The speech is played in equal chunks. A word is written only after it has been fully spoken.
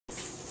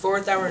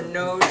fourth hour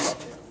notes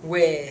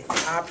with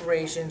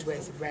operations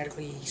with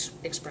radical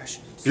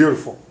expressions.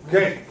 Beautiful.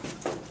 Okay.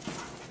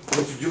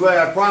 Mr. Goulet,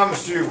 I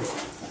promised you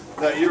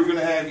that you were going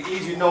to have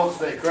easy notes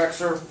today, correct,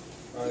 sir?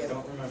 I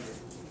don't remember.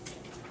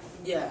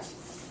 Yes,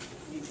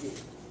 you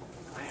did.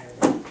 I heard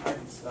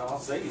it. I'll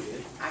say you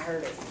did. I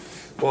heard it.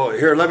 Well,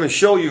 here, let me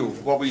show you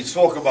what we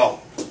spoke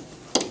about.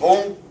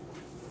 Boom.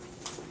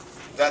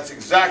 That's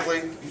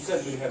exactly. You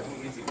said we have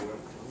easy work.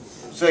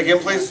 Say again,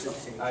 please. You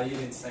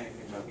didn't say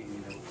anything about easy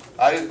notes.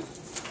 I didn't.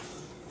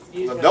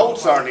 The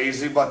notes aren't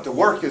easy, but the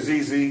work is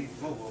easy.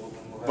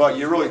 But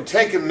you're really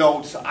taking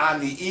notes on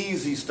the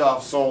easy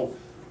stuff, so.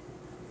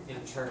 In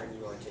turn,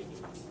 you are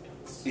taking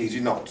notes. Easy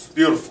notes.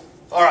 Beautiful.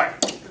 All right.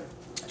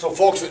 So,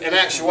 folks, in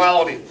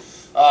actuality,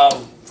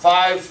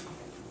 5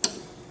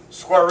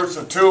 square roots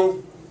of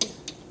 2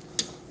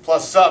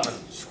 plus 7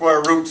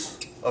 square roots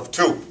of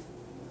 2.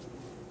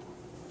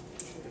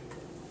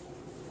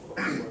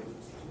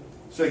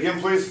 Say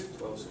again, please.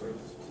 12 square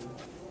roots.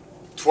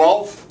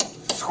 12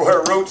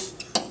 square roots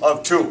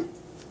of 2.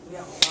 We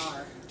got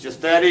water.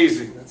 Just that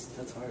easy.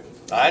 That's hard.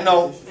 I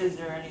know. Is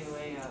there any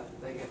way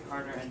they get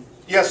harder and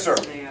Yes, sir.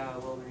 they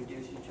will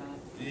reduce each other?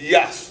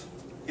 Yes.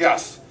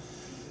 Yes.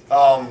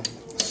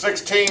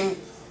 16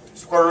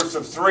 square roots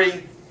of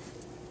 3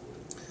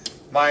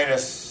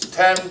 minus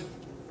 10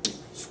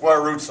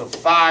 square roots of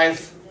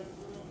 5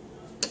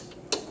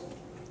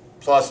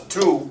 plus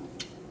 2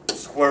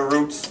 square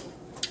roots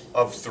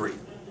of 3.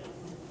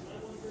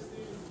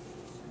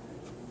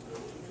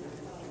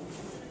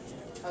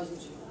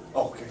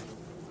 Okay.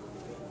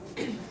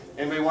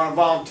 Anybody want to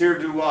volunteer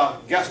to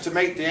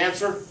guesstimate the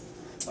answer?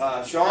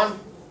 Sean?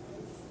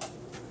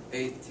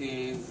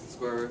 18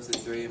 square roots of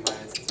 3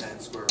 minus 10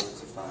 square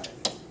roots of 5.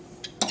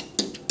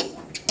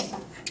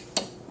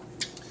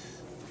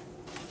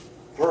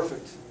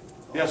 Perfect.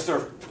 Yes,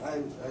 sir. I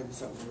did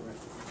something different.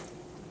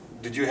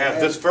 Did you have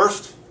this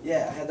first?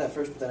 Yeah, I had that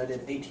first, but then I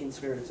did 18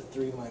 square roots of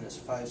 3 minus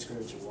 5 square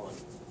roots of 1.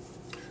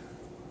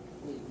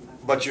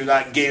 But you're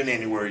not getting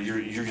anywhere.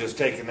 You're just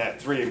taking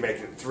that 3 and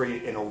making it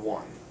 3 in a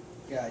 1.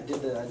 Yeah, I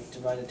did that. I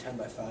divided 10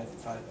 by 5 and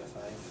 5 by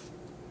 5.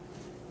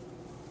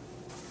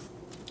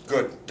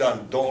 Good.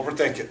 Done. Don't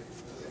overthink it.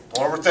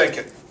 Don't overthink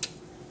it.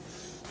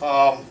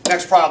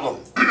 Next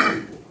problem.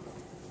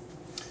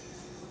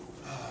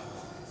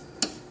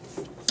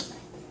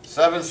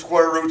 7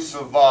 square roots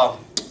of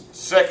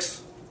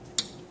 6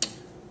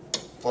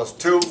 plus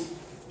 2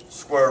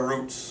 square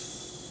roots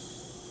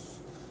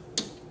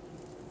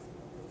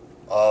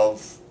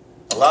of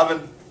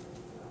 11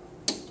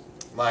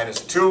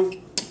 minus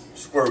 2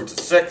 square roots of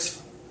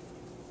 6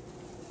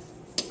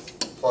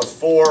 plus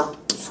 4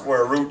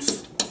 square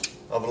roots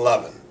of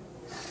 11.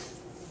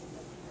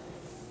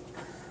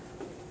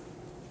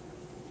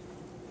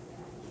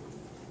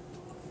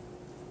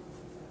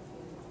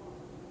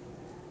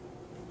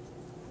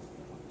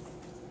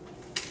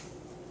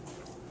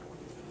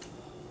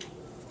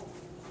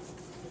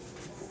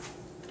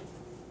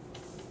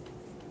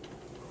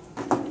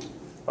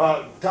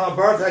 Tom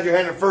Barth, had your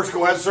hand up first.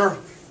 Go ahead, sir.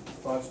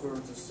 5 square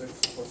roots of 6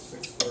 plus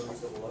 6 square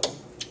roots of 11.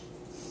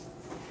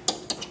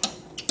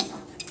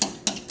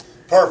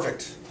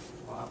 Perfect.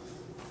 Wow.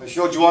 I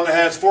showed you one that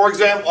has 4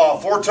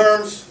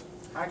 terms.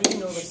 How do you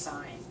know the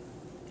sign?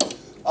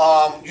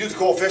 Use the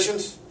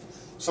coefficients.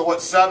 So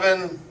what's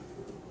 7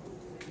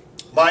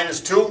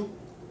 minus 2?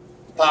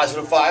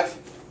 Positive 5. Okay,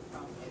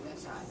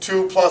 that's not.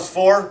 2 plus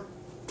 4?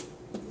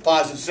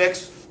 Positive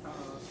 6.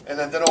 And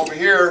then over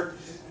here,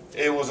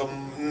 it was a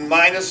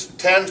minus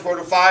 10 square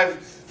root of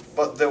 5,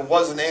 but there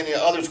wasn't any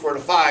other square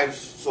root of 5,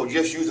 so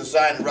just use the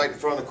sign right in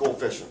front of the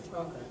coefficient.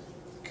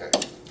 Okay.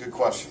 Okay, good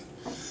question.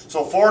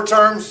 So 4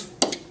 terms,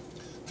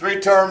 3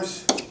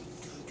 terms,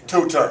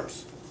 2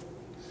 terms.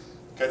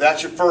 Okay,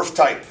 that's your first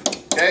type.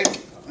 Okay,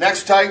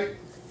 next type.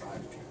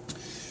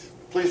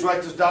 Please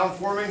write this down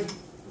for me.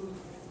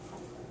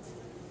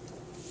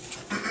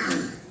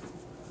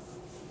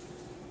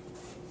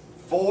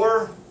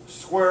 Four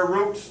square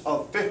roots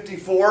of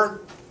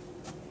 54.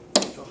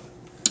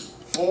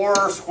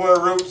 4 square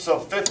roots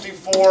of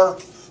 54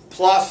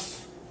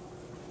 plus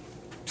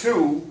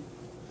 2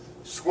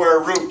 square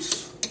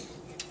roots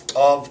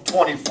of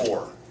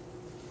 24.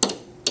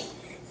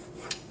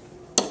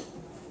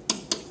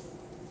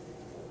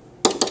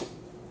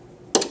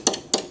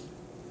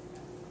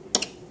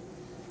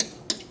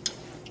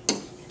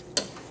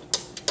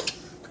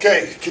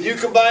 Okay, can you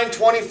combine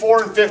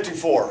 24 and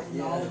 54?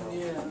 Yeah.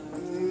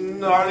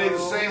 Are they the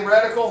same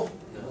radical?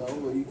 No,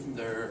 well, you can.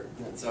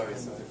 It's already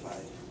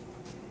simplified.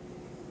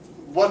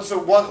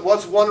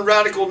 What's one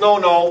radical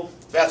no-no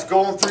that's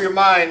going through your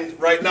mind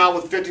right now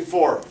with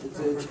 54?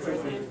 It's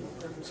perfect.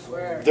 Perfect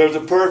square. There's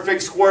a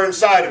perfect square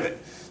inside of it.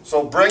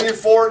 So bring your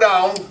 4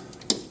 down.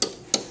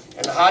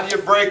 And how do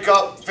you break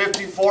up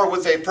 54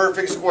 with a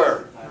perfect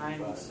square?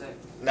 9 and 6.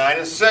 9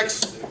 and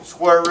 6,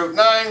 square root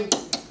 9,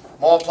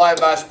 multiply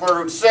by square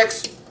root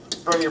 6.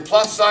 Bring your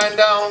plus sign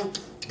down.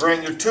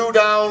 Bring your 2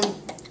 down.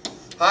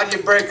 How do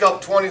you break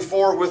up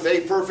 24 with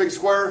a perfect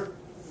square?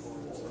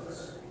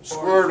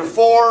 Square root of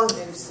 4.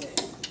 Negative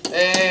 6.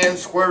 and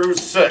square root of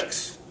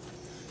 6.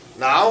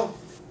 Now,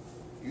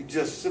 you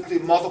just simply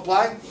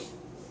multiply.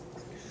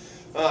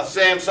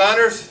 Sam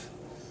Saunders,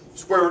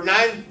 square root of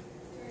 9.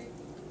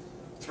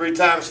 3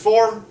 times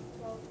 4.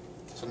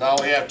 So now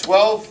we have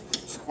 12.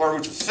 Square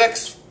root of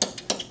 6.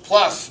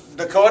 Plus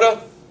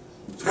Dakota,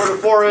 square root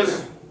of 4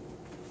 is?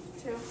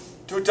 2.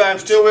 2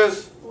 times 2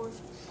 is? 4.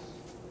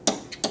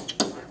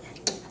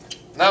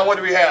 Now what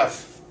do we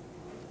have?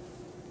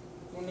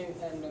 Wouldn't it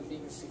end up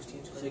being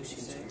 16 square root of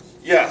 6?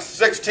 Yes,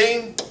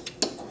 16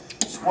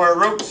 square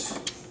roots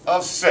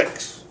of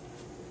 6.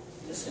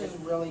 This is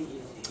really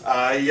easy.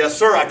 Yes,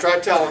 sir, I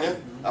tried telling you.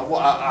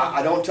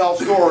 I don't tell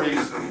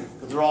stories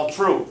because they're all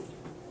true.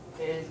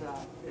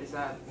 Is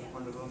that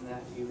one of them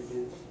that you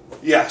reduce?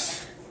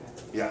 Yes.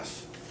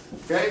 Yes.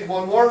 Okay,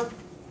 one more.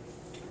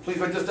 Please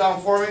write this down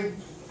for me.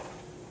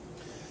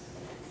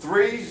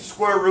 3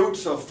 square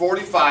roots of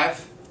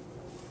 45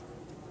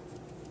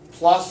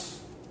 plus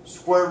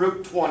square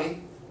root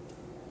 20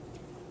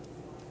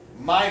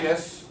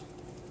 minus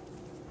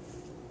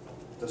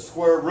the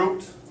square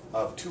root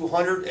of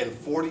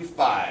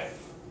 245.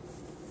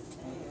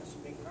 That's a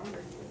big number.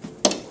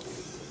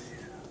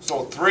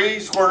 So 3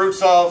 square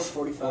roots of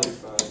 45.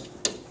 45.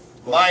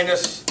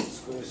 minus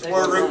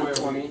square root.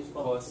 20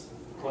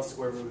 Plus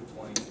square root of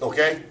 20.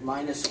 Okay?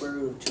 minus square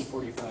root of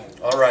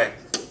 245. All right.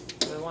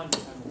 The one.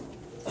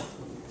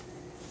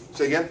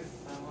 Say again?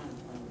 The one.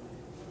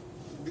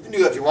 You can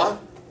do that if you want.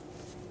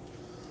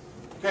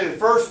 Okay, the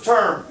first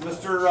term,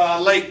 Mr.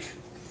 Lake.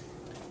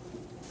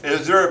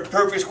 Is there a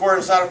perfect square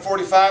inside of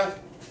 45?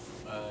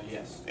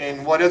 Yes.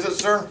 And what is it,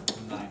 sir?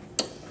 9.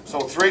 So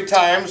 3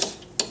 times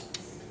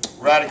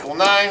radical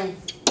 9,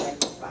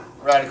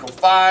 radical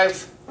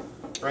 5.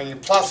 Bring your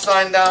plus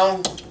sign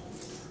down.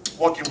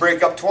 What can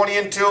break up 20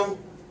 into?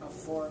 A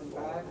 4 and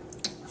 5.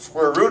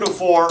 Square root of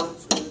 4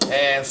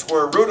 and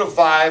square root of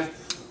 5.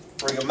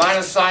 Bring a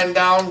minus sign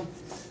down.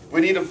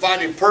 We need to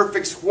find a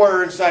perfect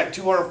square inside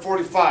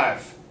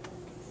 245.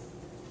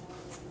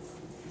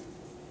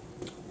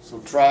 So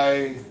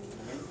try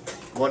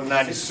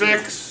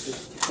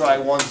 196, try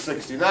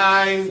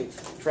 169,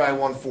 try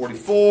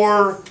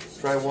 144,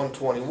 try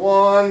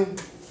 121.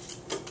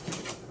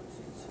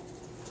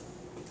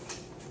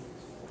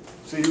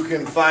 So you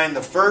can find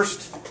the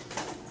first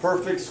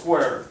perfect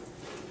square.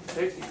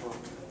 64.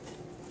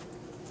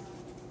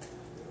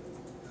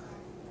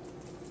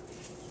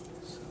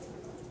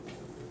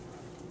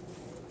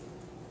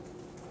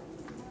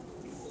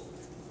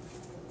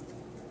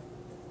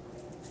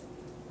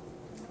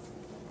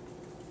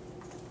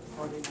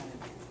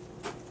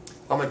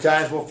 How many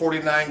times will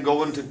 49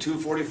 go into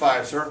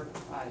 245, sir?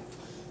 5.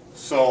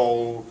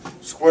 So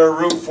square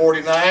root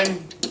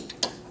 49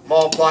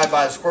 multiplied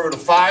by the square root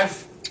of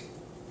 5.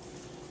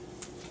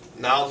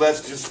 Now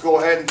let's just go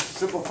ahead and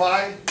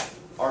simplify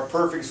our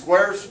perfect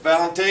squares.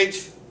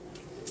 Valentage,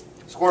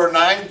 square root of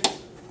 9.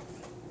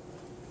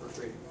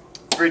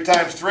 3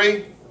 times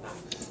 3.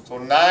 So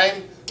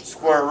 9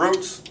 square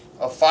roots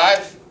of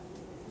 5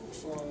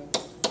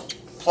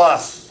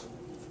 plus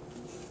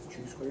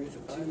 2 square roots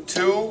of 5.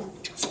 2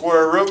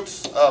 square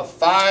roots of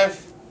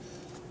 5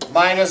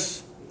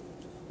 minus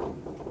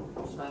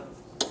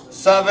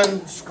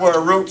 7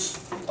 square roots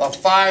of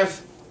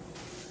 5.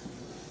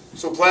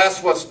 So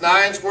class, what's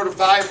 9 square root of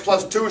 5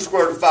 plus 2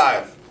 square root of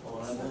 5?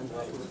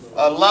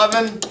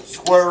 11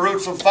 square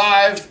roots of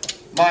 5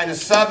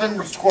 minus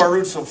 7 square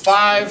roots of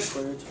 5.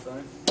 Square roots of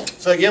 5.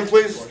 Say again,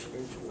 please.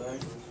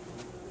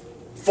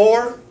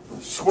 4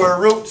 square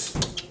roots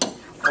of 5. 4 square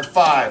roots of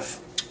 5.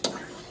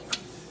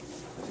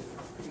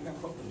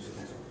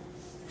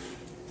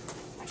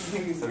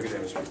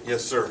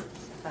 Yes, sir.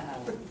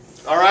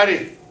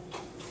 Alrighty.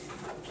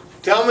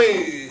 Tell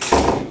me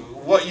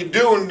what you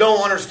do and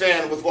don't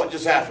understand with what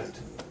just happened.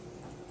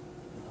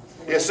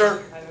 Yes,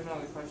 sir? I have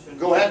another question.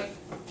 Go ahead.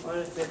 What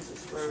if it's the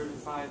square root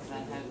of 5 and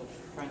then has a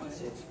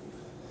parenthesis?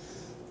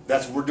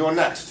 That's what we're doing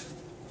next.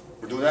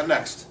 We're doing that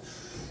next.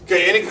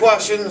 Okay, any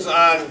questions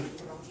on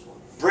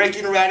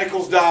breaking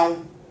radicals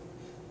down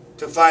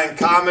to find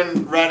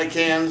common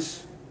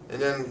radicands and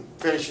then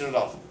finishing it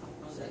off?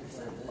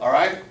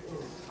 Alright?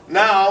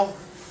 Now,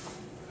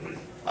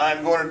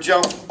 I'm going to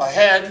jump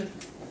ahead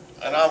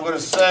and I'm going to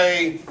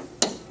say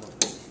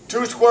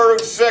 2 square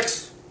root of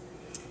 6,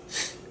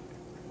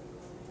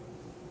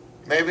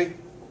 maybe,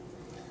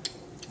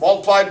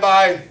 multiplied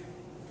by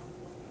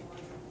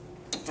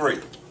 3.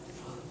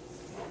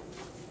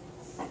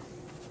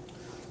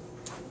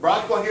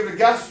 Brock, want to give it a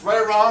guess?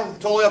 Right or wrong?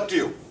 Totally up to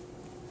you.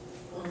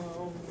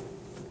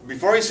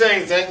 Before you say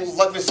anything,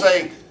 let me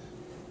say,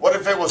 what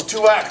if it was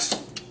 2x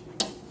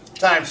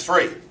times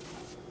 3?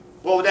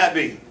 What would that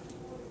be?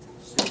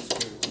 6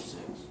 square roots of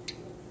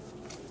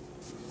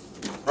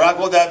 6. Brock,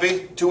 what would that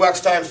be?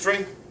 2x times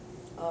 3?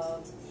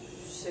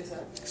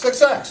 6x.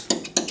 6x.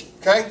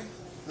 Okay?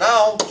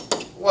 Now,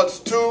 what's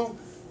 2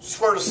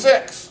 square root of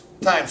 6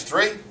 times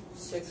 3?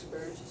 6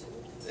 square roots of 6.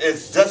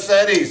 It's just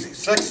that easy.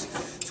 6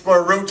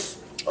 square roots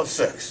of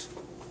 6.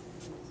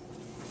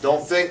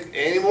 Don't think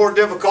any more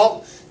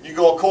difficult. You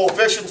go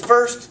coefficients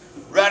first,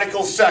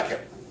 radicals second.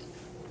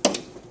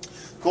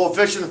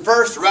 Coefficient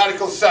first,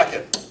 radical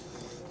second.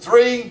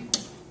 3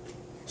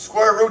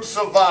 square roots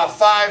of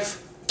 5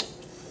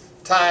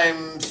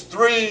 times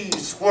 3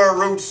 square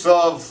roots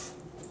of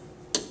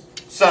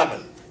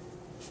 7.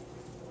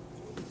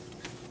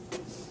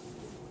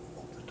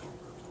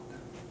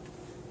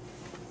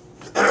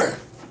 I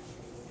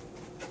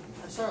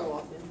saw her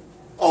walk in.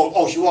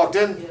 Oh, she walked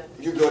in? Yeah.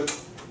 You're good.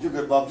 You're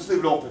good, Bob. Just leave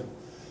it open.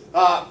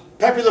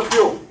 Pepe Le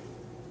Pew.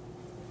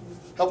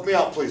 Help me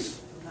out, please.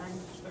 9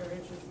 square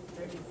inches,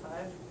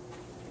 35.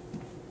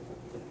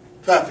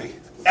 Pepe.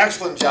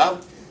 Excellent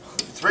job.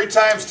 3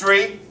 times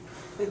 3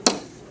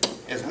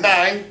 is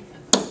 9.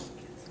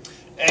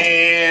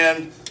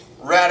 And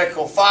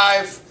radical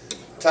 5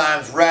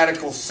 times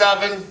radical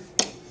 7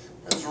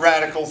 is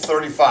radical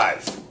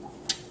 35.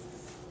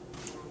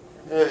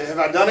 Have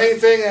I done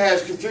anything that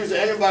has confused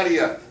anybody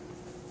yet?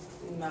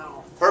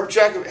 No. Herb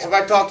check, have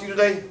I talked to you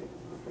today?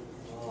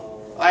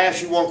 I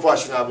asked you one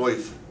question, I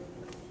believe.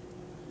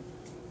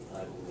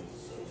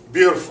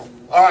 Beautiful.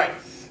 All right.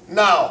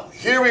 Now,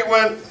 here we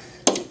went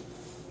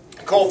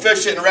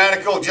coefficient and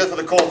radical, just with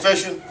the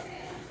coefficient.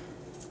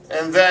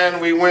 And then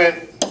we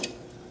went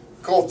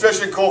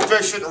coefficient,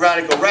 coefficient,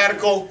 radical,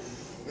 radical.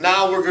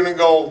 Now we're going to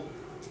go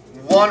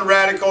one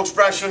radical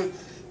expression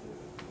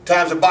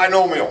times a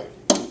binomial.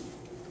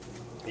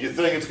 You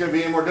think it's going to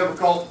be any more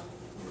difficult?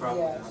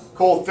 Yes.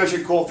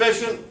 Coefficient,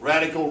 coefficient,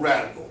 radical,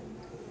 radical.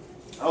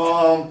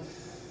 I'll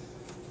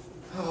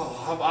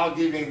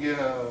give you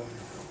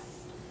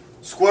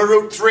square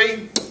root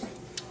 3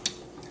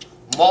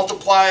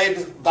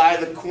 multiplied by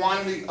the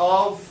quantity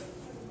of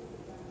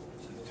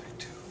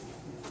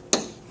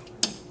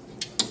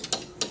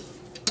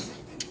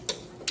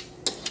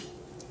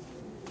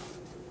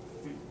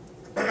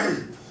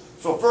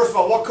So first of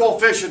all, what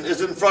coefficient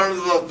is in front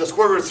of the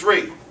square root of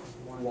 3?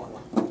 1.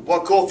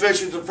 What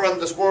coefficient is in front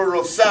of the square root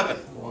of 7?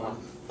 1.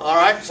 All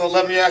right, so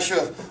let me ask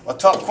you a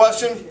tough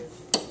question.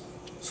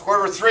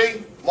 Square root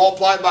 3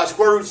 multiplied by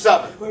square root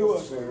 7. Square root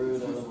of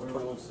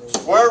 21.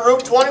 Square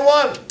root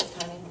 21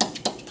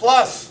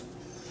 plus,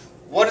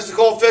 what is the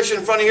coefficient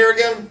in front of here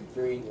again?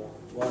 3.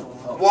 1.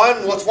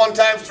 1. What's 1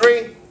 times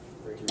 3?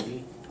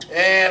 3.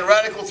 And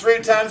radical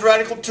 3 times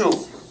radical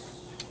 2.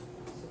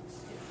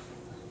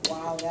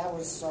 Wow, that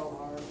was so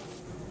hard.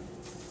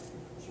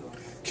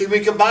 Can we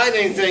combine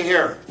anything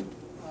here?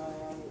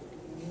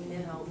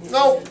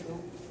 No.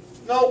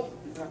 No.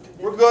 No.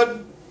 We're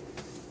good.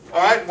 All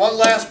right, one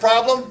last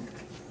problem.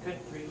 Good,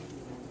 3.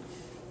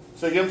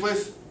 Say again,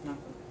 please. No.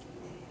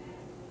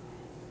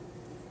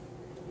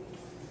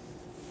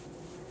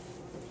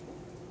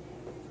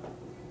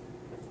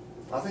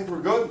 I think we're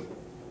good.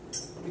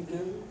 We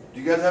good? Do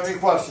you guys have any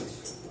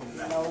questions?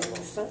 No,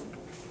 sir.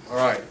 All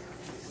right.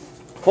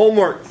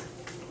 Homework.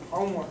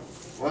 Homework.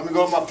 Let me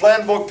go to my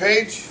plan book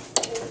page.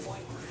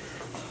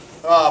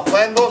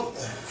 Plan book.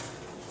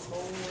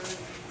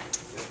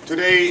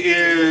 Today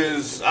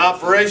is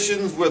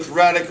operations with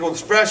radical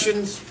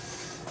expressions.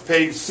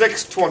 Page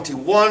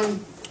 621,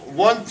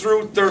 1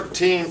 through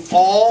 13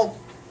 all.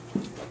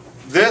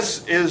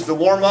 This is the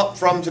warm-up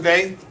from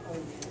today.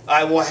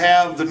 I will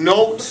have the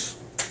notes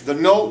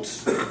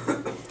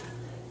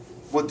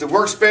with the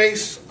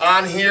workspace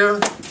on here,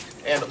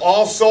 and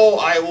also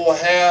I will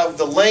have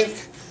the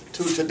link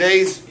to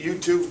today's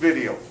YouTube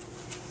video.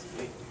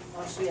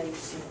 I'll see how you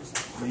see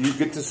yourself. You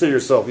get to see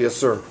yourself, yes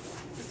sir.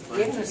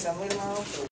 Getting assembly tomorrow?